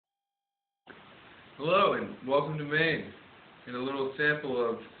Hello and welcome to Maine, and a little sample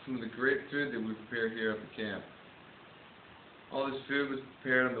of some of the great food that we prepare here at the camp. All this food was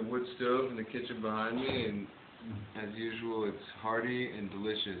prepared on the wood stove in the kitchen behind me, and as usual it's hearty and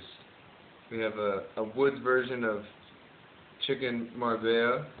delicious. We have a woods version of chicken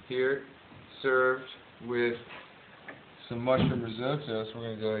marbella here, served with some mushroom risotto, so we're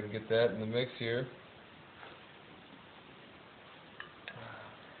going to go ahead and get that in the mix here.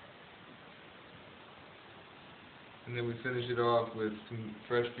 And then we finish it off with some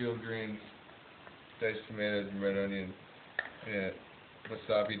fresh peeled greens, diced tomatoes and red onion, and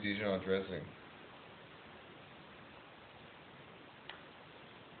wasabi Dijon dressing.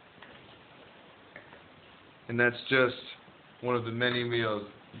 And that's just one of the many meals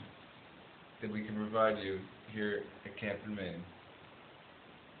that we can provide you here at Camp in Maine.